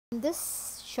In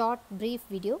this short brief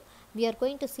video, we are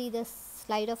going to see the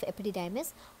slide of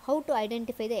epididymis, how to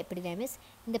identify the epididymis.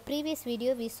 In the previous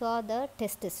video, we saw the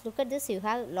testis. Look at this, you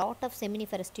have lot of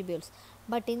seminiferous tubules.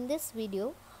 But in this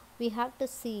video, we have to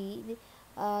see,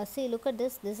 look at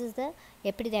this, this is the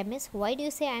epididymis. Why do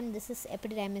you say this is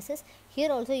epididymis?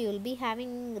 Here also you will be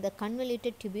having the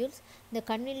convoluted tubules. The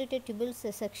convoluted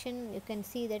tubules section, you can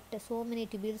see that so many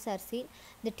tubules are seen.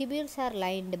 The tubules are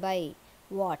lined by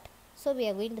what? So we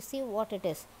are going to see what it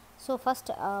is. So first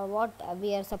what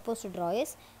we are supposed to draw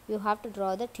is, you have to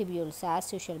draw the tubules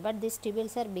as usual, but these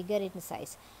tubules are bigger in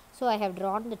size. So I have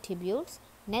drawn the tubules.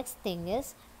 Next thing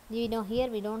is, here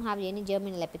we don't have any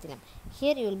germinal epithelium.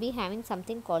 Here you will be having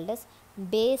something called as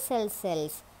basal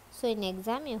cells. So in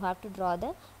exam you have to draw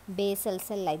the basal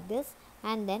cell like this,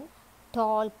 and then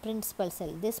tall principal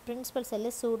cell. This principal cell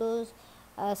is pseudo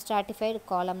stratified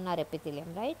columnar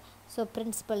epithelium, right? So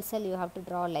principal cell you have to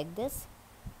draw like this.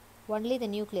 Only the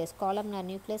nucleus, columnar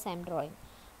nucleus I am drawing.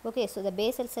 Okay, so the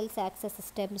basal cells acts as a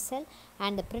stem cell,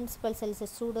 and the principal cell is a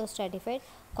pseudo stratified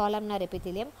columnar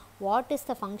epithelium. What is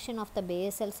the function of the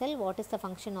basal cell? What is the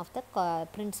function of the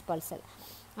principal cell?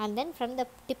 And then from the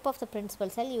tip of the principal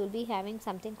cell you will be having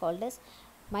something called as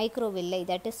microvilli,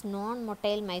 that is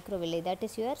non-motile microvilli, that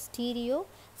is your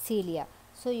stereocilia.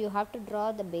 So you have to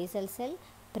draw the basal cell,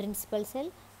 principal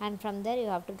cell, and from there you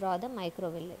have to draw the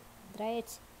microvilli,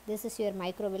 right? This is your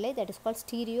microvilli, that is called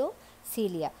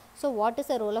stereocilia. So what is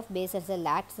the role of basal cell?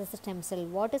 Acts as a stem cell.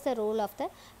 What is the role of the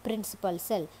principal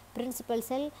cell? Principal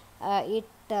cell,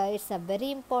 it's a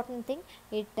very important thing.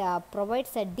 It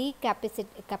provides a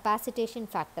decapacitation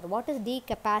factor. What is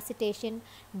decapacitation?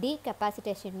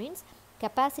 Decapacitation means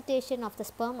capacitation of the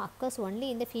sperm occurs only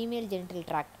in the female genital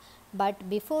tract, but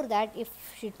before that it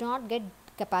should not get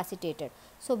capacitated.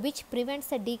 So which prevents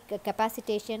the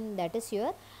decapacitation? That is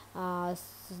your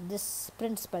this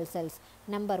principal cells,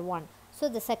 number one. So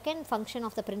the second function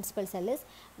of the principal cell is,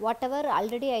 whatever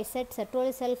already I said,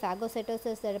 Sertoli cell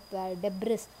phagocytosis, the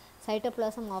debris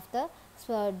cytoplasm of the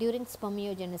during Sperm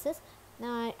Neo Genesis,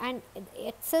 and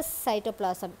excess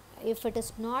cytoplasm, if it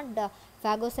is not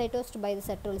phagocytosed by the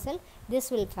Sertoli cell, this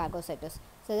will phagocytose.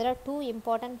 So there are two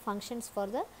important functions for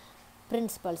the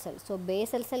principal cell. So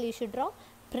basal cell you should draw,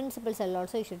 principal cell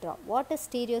also you should draw. What is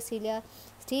stereocilia?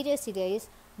 Stereocilia is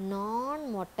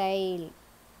non-motile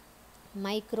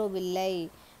microvilli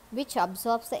which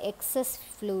absorbs the excess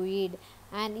fluid,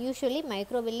 and usually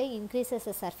microvilli increases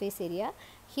the surface area.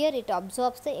 Here it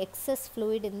absorbs the excess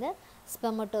fluid in the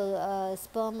sperm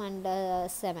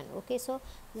and semen. Okay, so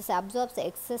this absorbs the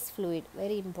excess fluid,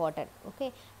 very important.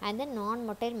 Okay, and then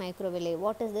non-motile microvilli,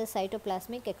 what is the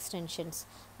cytoplasmic extensions?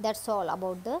 That's all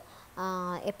about the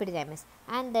epididymis.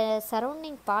 And the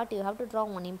surrounding part, you have to draw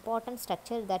one important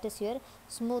structure, that is your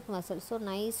smooth muscle. So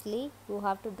nicely you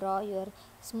have to draw your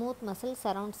smooth muscle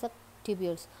surrounds the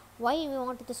tubules. Why we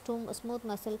want this smooth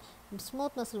muscle?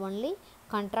 Smooth muscle only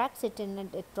contracts it and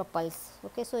it propels.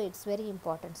 Okay, so it's very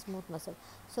important, smooth muscle.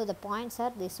 So the points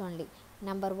are this only: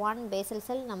 number 1 basal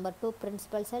cell, number 2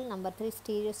 principal cell, number 3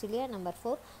 stereocilia, number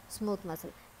 4 smooth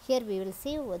muscle. Here we will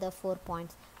see the 4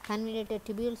 points. Convoluted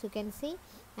tubules you can see,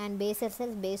 and basal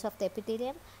cells, base of the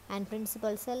epithelium, and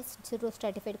principal cells,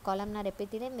 pseudostratified columnar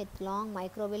epithelium with long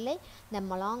microvilli. The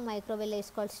long microvilli is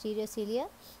called stereocilia.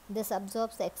 This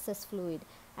absorbs the excess fluid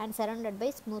and surrounded by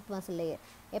smooth muscle layer.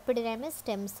 Epididymis,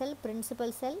 stem cell,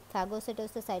 principal cell,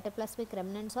 phagocytosis, cytoplasmic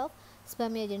remnants of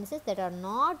Sperm Neo Genesis that are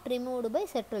not removed by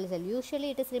Sertoli cell.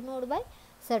 Usually it is removed by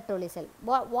Sertoli cell.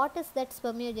 What is that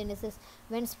Sperm Neo Genesis?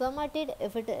 When spermatid,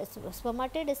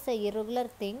 spermatid is a irregular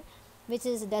thing which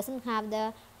doesn't have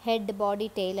the head, body,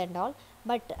 tail and all,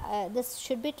 but this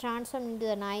should be transformed into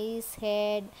the nice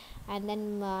head and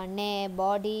then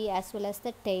body as well as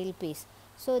the tail piece.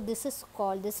 So this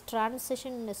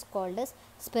transition is called as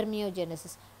Sperm Neo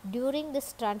Genesis. During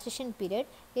this transition period,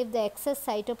 if the excess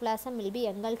cytoplasm will be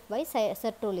engulfed by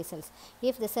Sertoli cells.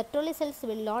 If the Sertoli cells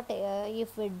will not,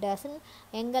 if it doesn't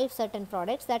engulf certain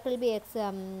products, that will be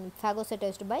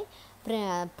phagocytosed by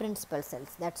principal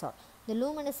cells. That's all. The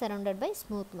lumen is surrounded by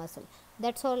smooth muscle.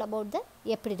 That's all about the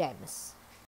epididymis.